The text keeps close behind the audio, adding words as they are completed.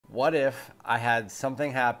What if I had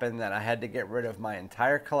something happen that I had to get rid of my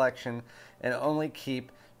entire collection and only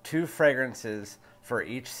keep 2 fragrances for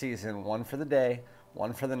each season, one for the day,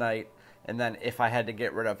 one for the night, and then if I had to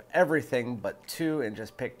get rid of everything but 2 and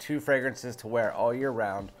just pick 2 fragrances to wear all year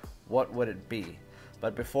round, what would it be?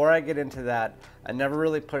 But before I get into that, I never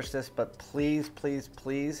really push this, but please, please,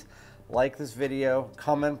 please like this video,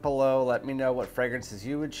 comment below, let me know what fragrances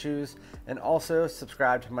you would choose, and also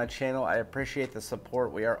subscribe to my channel. I appreciate the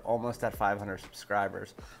support. We are almost at 500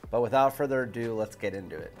 subscribers. But without further ado, let's get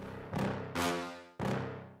into it.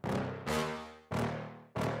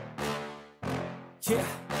 Yeah.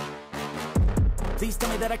 Please tell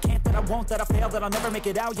me that I can't, that I won't, that I fail, that I'll never make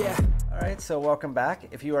it out, yeah. Alright, so welcome back.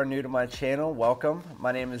 If you are new to my channel, welcome.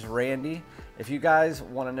 My name is Randy. If you guys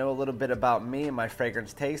want to know a little bit about me and my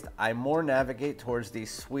fragrance taste, I more navigate towards the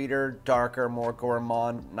sweeter, darker, more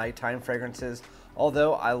gourmand nighttime fragrances,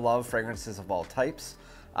 although I love fragrances of all types.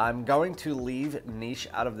 I'm going to leave niche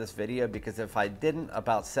out of this video because if I didn't,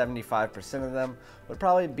 about 75% of them would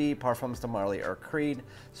probably be Parfums de Marly or Creed.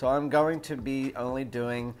 So I'm going to be only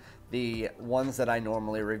doing the ones that I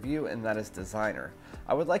normally review, and that is designer.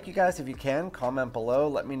 I would like you guys, if you can, comment below.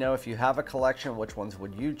 Let me know if you have a collection, which ones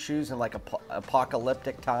would you choose in like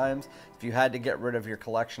apocalyptic times. If you had to get rid of your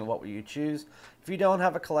collection, what would you choose? If you don't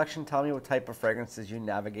have a collection, tell me what type of fragrances you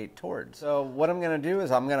navigate towards. So what I'm gonna do is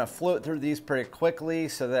I'm gonna float through these pretty quickly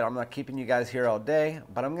so that I'm not keeping you guys here all day,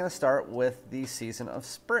 but I'm gonna start with the season of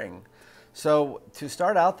spring. So to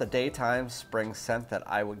start out, the daytime spring scent that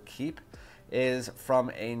I would keep is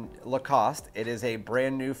from a Lacoste. It is a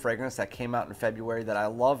brand new fragrance that came out in February that I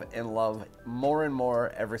love and love more and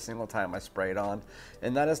more every single time I spray it on,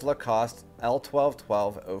 and that is Lacoste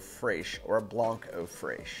L1212 Eau Fraiche, or Blanc Eau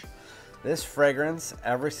Fraiche. This fragrance,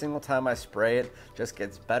 every single time I spray it, just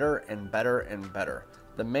gets better and better and better.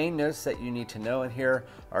 The main notes that you need to know in here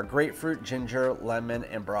are grapefruit, ginger, lemon,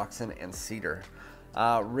 ambroxan, and cedar.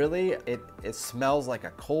 Really, it smells like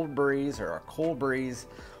a cold breeze, or a cool breeze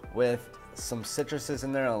with some citruses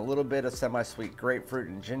in there and a little bit of semi-sweet grapefruit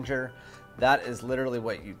and ginger. That is literally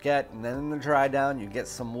what you get. And then in the dry down, you get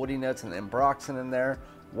some woody notes and ambroxan in there,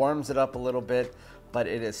 warms it up a little bit, but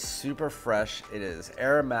it is super fresh. It is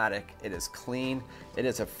aromatic. It is clean. It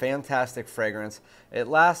is a fantastic fragrance. It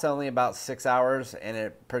lasts only about 6 hours and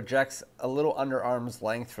it projects a little under arm's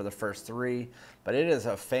length for the first 3, but it is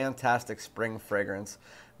a fantastic spring fragrance.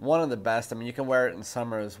 One of the best. I mean, you can wear it in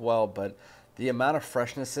summer as well, but the amount of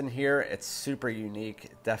freshness in here, it's super unique.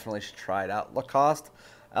 Definitely should try it out. Lacoste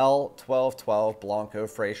L1212 Blanc Eau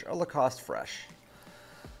Fraiche, or Lacoste Fresh.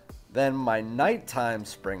 Then my nighttime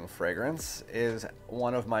spring fragrance is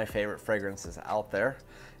one of my favorite fragrances out there.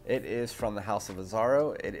 It is from the house of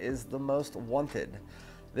Azzaro. It is the Most Wanted.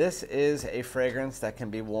 This is a fragrance that can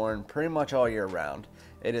be worn pretty much all year round.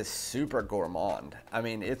 It is super gourmand. I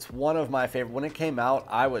mean, it's one of my favorite. When it came out,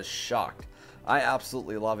 I was shocked. I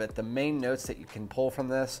absolutely love it. The main notes that you can pull from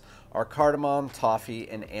this are cardamom, toffee,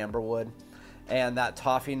 and amberwood. And that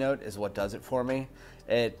toffee note is what does it for me.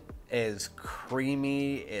 It is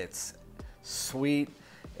creamy, it's sweet.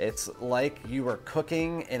 It's like you were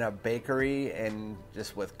cooking in a bakery and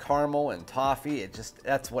just with caramel and toffee.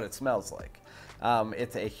 That's what it smells like.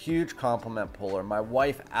 It's a huge compliment puller. My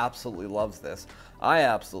wife absolutely loves this. I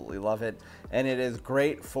absolutely love it, and it is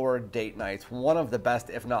great for date nights. One of the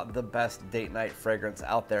best, if not the best, date night fragrance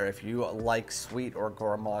out there if you like sweet or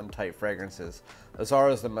gourmand type fragrances.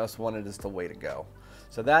 Azzaro's The Most Wanted is the way to go.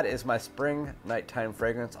 So that is my spring nighttime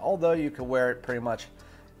fragrance, although you can wear it pretty much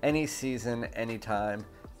any season, anytime.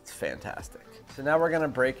 It's fantastic. So now we're gonna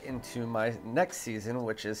break into my next season,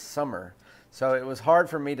 which is summer. So it was hard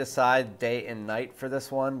for me to decide day and night for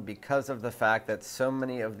this one because of the fact that so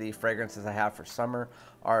many of the fragrances I have for summer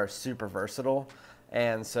are super versatile.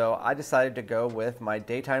 And so I decided to go with my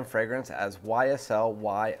daytime fragrance as YSL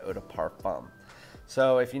Y Eau de Parfum.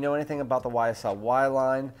 So if you know anything about the YSL Y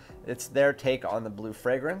line, it's their take on the blue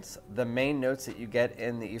fragrance. The main notes that you get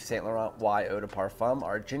in the Yves Saint Laurent Y Eau de Parfum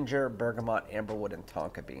are ginger, bergamot, amberwood, and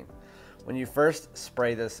tonka bean. When you first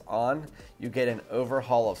spray this on, you get an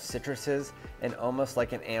overhaul of citruses and almost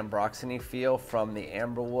like an ambroxany feel from the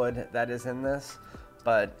amberwood that is in this,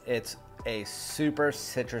 but it's a super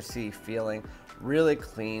citrusy feeling, really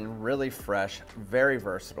clean, really fresh, very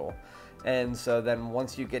versatile. And so then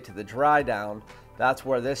once you get to the dry down, that's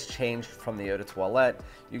where this changed from the eau de toilette.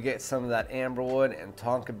 You get some of that amberwood and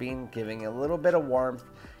tonka bean giving a little bit of warmth,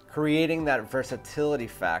 creating that versatility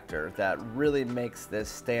factor that really makes this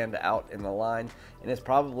stand out in the line, and it's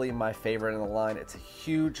probably my favorite in the line. It's a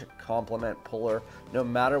huge compliment puller no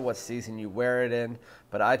matter what season you wear it in,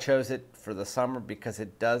 but I chose it for the summer because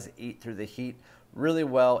it does eat through the heat really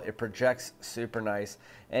well. It projects super nice,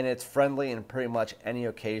 and it's friendly in pretty much any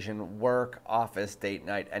occasion, work, office, date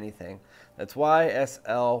night, anything. That's why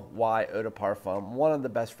SLY Eau de Parfum, one of the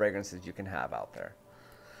best fragrances you can have out there.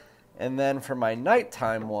 And then for my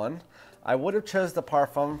nighttime one, I would have chose the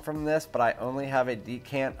Parfum from this, but I only have a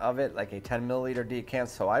decant of it, like a 10 milliliter decant,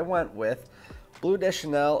 so I went with Bleu de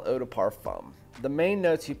Chanel Eau de Parfum. The main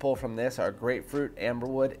notes you pull from this are grapefruit,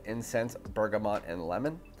 amberwood, incense, bergamot, and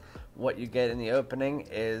lemon. What you get in the opening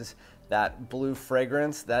is that blue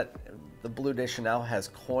fragrance that the Bleu de Chanel has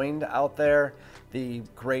coined out there. The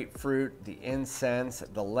grapefruit, the incense,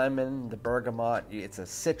 the lemon, the bergamot. It's a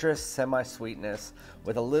citrus semi-sweetness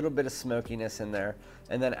with a little bit of smokiness in there.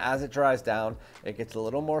 And then as it dries down, it gets a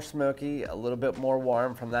little more smoky, a little bit more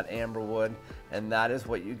warm from that amberwood. And that is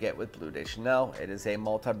what you get with Bleu de Chanel. It is a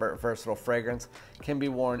multi-versatile fragrance. Can be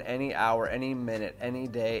worn any hour, any minute, any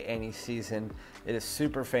day, any season. It is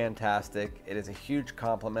super fantastic. It is a huge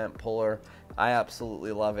compliment puller. I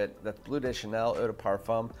absolutely love it. That's Bleu de Chanel Eau de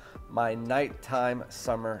Parfum, my nighttime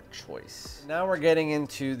summer choice. Now we're getting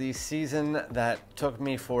into the season that took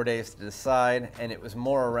me 4 days to decide, and it was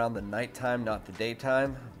more around the nighttime, not the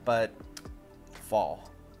daytime, but fall.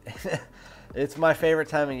 It's my favorite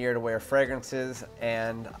time of year to wear fragrances,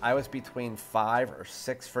 and I was between 5 or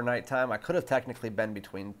 6 for nighttime. I could have technically been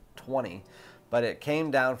between 20, but it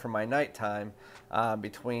came down for my nighttime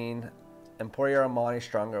between Emporio Armani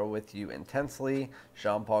Stronger With You Intensely,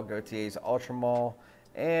 Jean Paul Gaultier's Ultramall,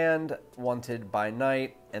 and Wanted by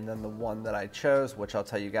Night, and then the one that I chose, which I'll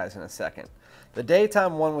tell you guys in a second. The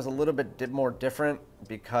daytime one was a little bit more different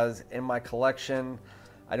because in my collection,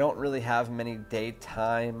 I don't really have many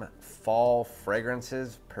daytime fall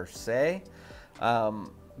fragrances per se, and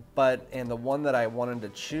the one that I wanted to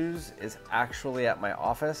choose is actually at my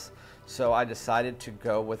office, so I decided to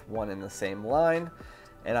go with one in the same line.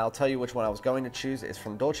 And I'll tell you which one I was going to choose. Is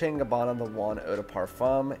from Dolce & Gabbana, the one Eau de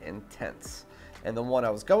Parfum Intense. And the one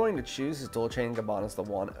I was going to choose is Dolce & Gabbana's the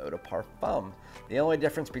one Eau de Parfum. The only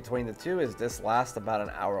difference between the two is this lasts about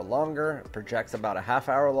an hour longer, projects about a half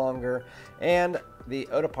hour longer, and the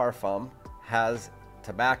Eau de Parfum has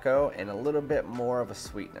tobacco and a little bit more of a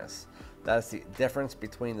sweetness. That's the difference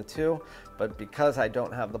between the two, but because I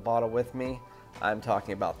don't have the bottle with me, I'm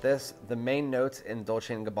talking about this. The main notes in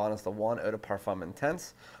Dolce & Gabbana's the one Eau de Parfum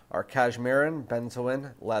Intense are cashmeran,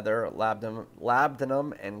 benzoin, leather,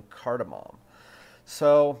 labdanum, and cardamom.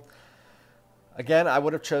 So again, I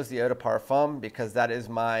would have chose the Eau de Parfum because that is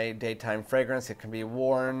my daytime fragrance. It can be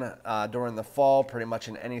worn during the fall pretty much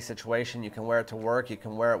in any situation. You can wear it to work, you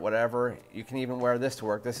can wear it whatever. You can even wear this to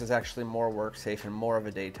work. This is actually more work safe and more of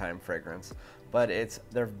a daytime fragrance. But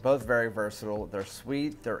they're both very versatile. They're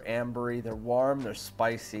sweet, they're ambery, they're warm, they're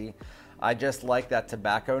spicy. I just like that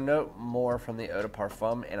tobacco note more from the Eau de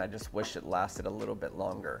Parfum, and I just wish it lasted a little bit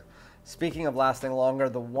longer. Speaking of lasting longer,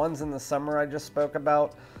 the ones in the summer I just spoke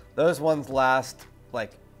about, those ones last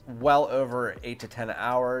like well over 8 to 10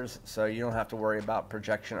 hours, so you don't have to worry about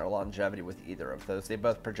projection or longevity with either of those. They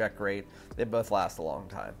both project great, they both last a long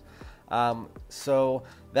time. So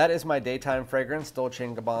that is my daytime fragrance, Dolce &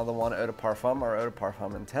 Gabbana the one Eau de Parfum or Eau de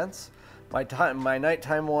Parfum Intense. My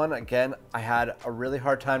nighttime one, again, I had a really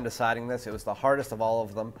hard time deciding this. It was the hardest of all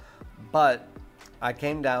of them, but I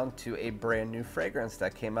came down to a brand new fragrance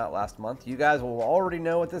that came out last month. You guys will already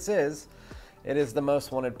know what this is. It is the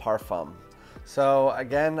Most Wanted Parfum. So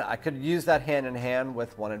again, I could use that hand in hand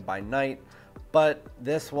with Wanted by Night, but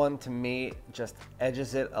this one to me just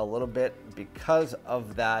edges it a little bit because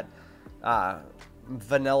of that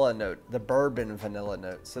vanilla note, the bourbon vanilla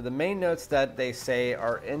note. So the main notes that they say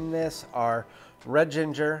are in this are red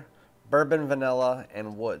ginger, bourbon vanilla,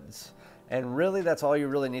 and woods. And really that's all you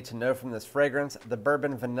really need to know from this fragrance. The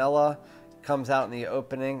bourbon vanilla comes out in the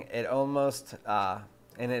opening. It almost,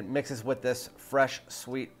 and it mixes with this fresh,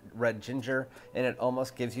 sweet red ginger, and it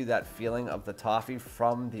almost gives you that feeling of the toffee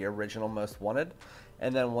from the original Most Wanted.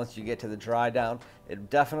 And then once you get to the dry down, it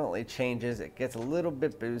definitely changes. It gets a little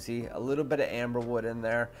bit boozy, a little bit of amberwood in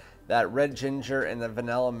there. That red ginger and the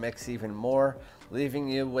vanilla mix even more, leaving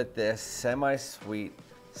you with this semi-sweet,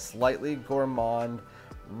 slightly gourmand,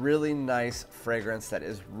 really nice fragrance that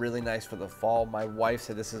is really nice for the fall. My wife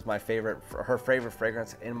said this is my favorite, her favorite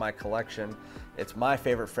fragrance in my collection. It's my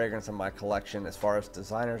favorite fragrance in my collection as far as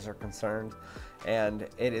designers are concerned, and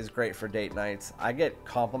it is great for date nights. I get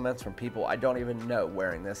compliments from people I don't even know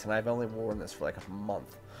wearing this, and I've only worn this for like a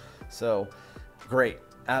month. So great,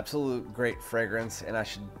 absolute great fragrance, and I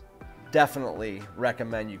should definitely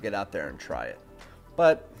recommend you get out there and try it.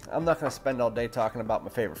 But I'm not going to spend all day talking about my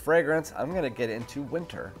favorite fragrance. I'm going to get into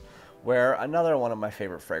winter, where another one of my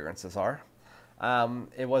favorite fragrances are.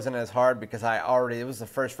 It wasn't as hard because it was the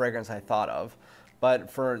first fragrance I thought of.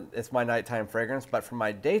 But it's my nighttime fragrance. But for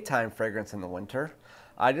my daytime fragrance in the winter,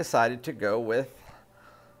 I decided to go with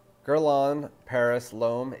Guerlain Paris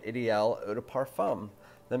L'Homme Ideal Eau de Parfum.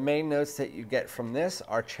 The main notes that you get from this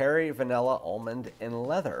are cherry, vanilla, almond, and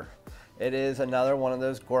leather. It is another one of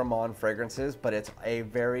those gourmand fragrances, but it's a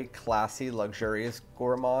very classy, luxurious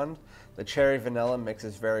gourmand. The cherry vanilla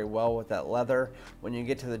mixes very well with that leather. When you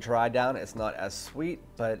get to the dry down, it's not as sweet,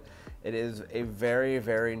 but it is a very,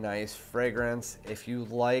 very nice fragrance. If you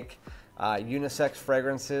like unisex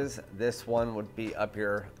fragrances, this one would be up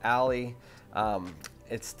your alley.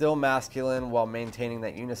 It's still masculine while maintaining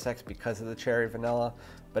that unisex because of the cherry vanilla,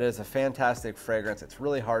 but it's a fantastic fragrance. It's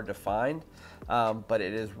really hard to find, but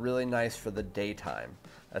it is really nice for the daytime,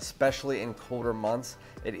 especially in colder months.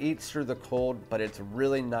 It eats through the cold, but it's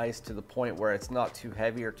really nice to the point where it's not too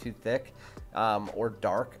heavy or too thick or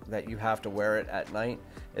dark that you have to wear it at night.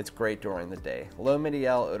 It's great during the day. L'Homme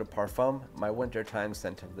Ideal Eau de Parfum, my wintertime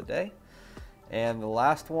scent of the day. And the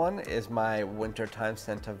last one is my wintertime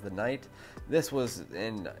scent of the night. This was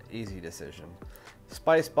an easy decision.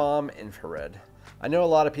 Spicebomb Infrared. I know a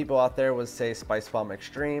lot of people out there would say Spicebomb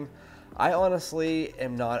Extreme. I honestly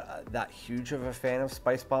am not that huge of a fan of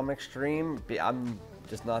Spicebomb Extreme. I'm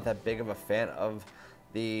just not that big of a fan of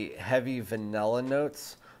the heavy vanilla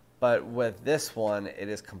notes. But with this one, it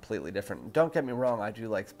is completely different. Don't get me wrong, I do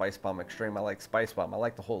like Spicebomb Extreme. I like Spicebomb. I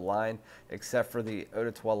like the whole line, except for the Eau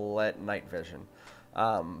de Toilette Night Vision.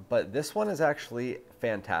 But this one is actually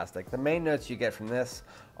fantastic. The main notes you get from this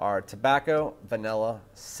are tobacco, vanilla,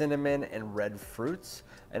 cinnamon, and red fruits,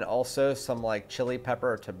 and also some like chili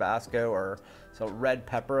pepper or Tabasco or some red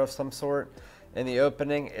pepper of some sort. In the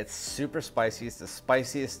opening, it's super spicy. It's the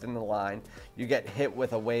spiciest in the line. You get hit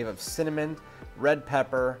with a wave of cinnamon, red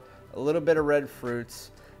pepper, a little bit of red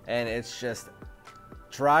fruits, and it's just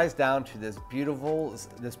dries down to this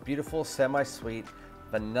beautiful semi-sweet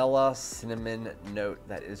vanilla cinnamon note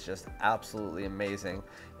that is just absolutely amazing.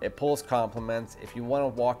 It pulls compliments. If you want to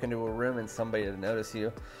walk into a room and somebody to notice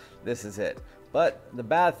you, this is it. But the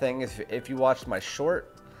bad thing is, if you watched my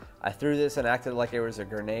short, I threw this and acted like it was a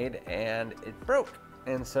grenade and it broke.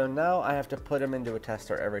 And so now I have to put them into a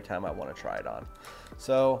tester every time I want to try it on.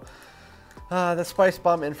 So the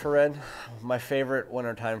Spicebomb Infrared, my favorite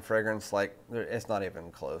wintertime fragrance, like it's not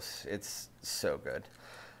even close. It's so good.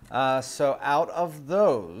 So out of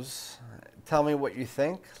those, tell me what you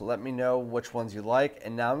think. Let me know which ones you like.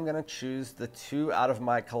 And now I'm going to choose the two out of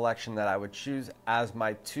my collection that I would choose as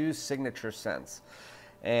my two signature scents.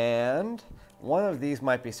 And one of these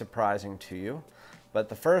might be surprising to you, but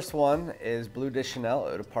the first one is Bleu de Chanel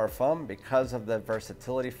Eau de Parfum. Because of the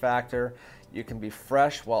versatility factor, you can be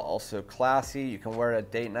fresh while also classy. You can wear it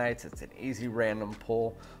at date nights. It's an easy random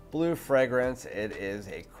pull. Blue fragrance, it is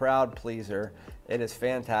a crowd pleaser. It is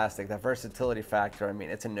fantastic. The versatility factor, I mean,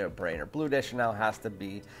 it's a no-brainer. Bleu de Chanel has to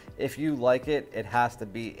be, if you like it, it has to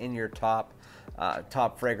be in your top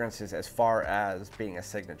fragrances as far as being a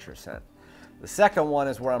signature scent. The second one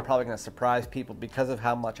is where I'm probably going to surprise people because of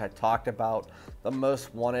how much I talked about the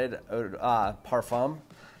most wanted parfum.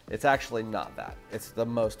 It's actually not that. It's the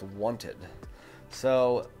most wanted.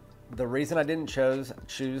 So the reason I didn't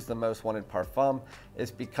choose the most wanted parfum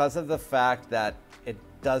is because of the fact that it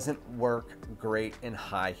doesn't work great in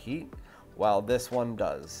high heat, while this one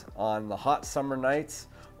does. On the hot summer nights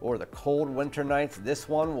or the cold winter nights, this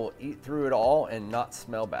one will eat through it all and not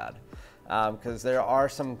smell bad. Because there are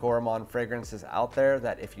some gourmand fragrances out there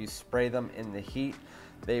that if you spray them in the heat,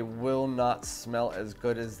 they will not smell as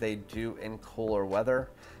good as they do in cooler weather.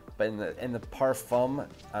 But in the parfum,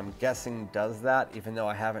 I'm guessing does that, even though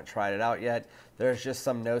I haven't tried it out yet. There's just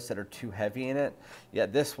some notes that are too heavy in it.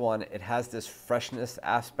 Yet this one, it has this freshness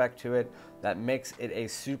aspect to it that makes it a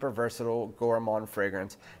super versatile gourmand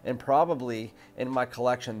fragrance, and probably in my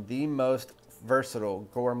collection, the most versatile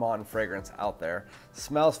gourmand fragrance out there.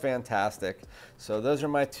 Smells fantastic. So those are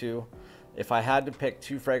my two. If I had to pick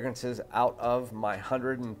two fragrances out of my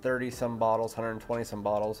 130 some bottles, 120 some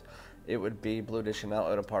bottles, it would be Bleu de Chanel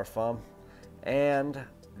Eau de Parfum and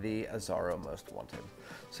the Azzaro Most Wanted.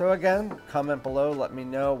 So again, comment below, let me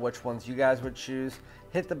know which ones you guys would choose.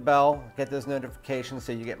 Hit the bell, get those notifications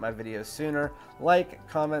so you get my videos sooner. Like,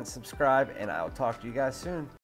 comment, subscribe, and I'll talk to you guys soon.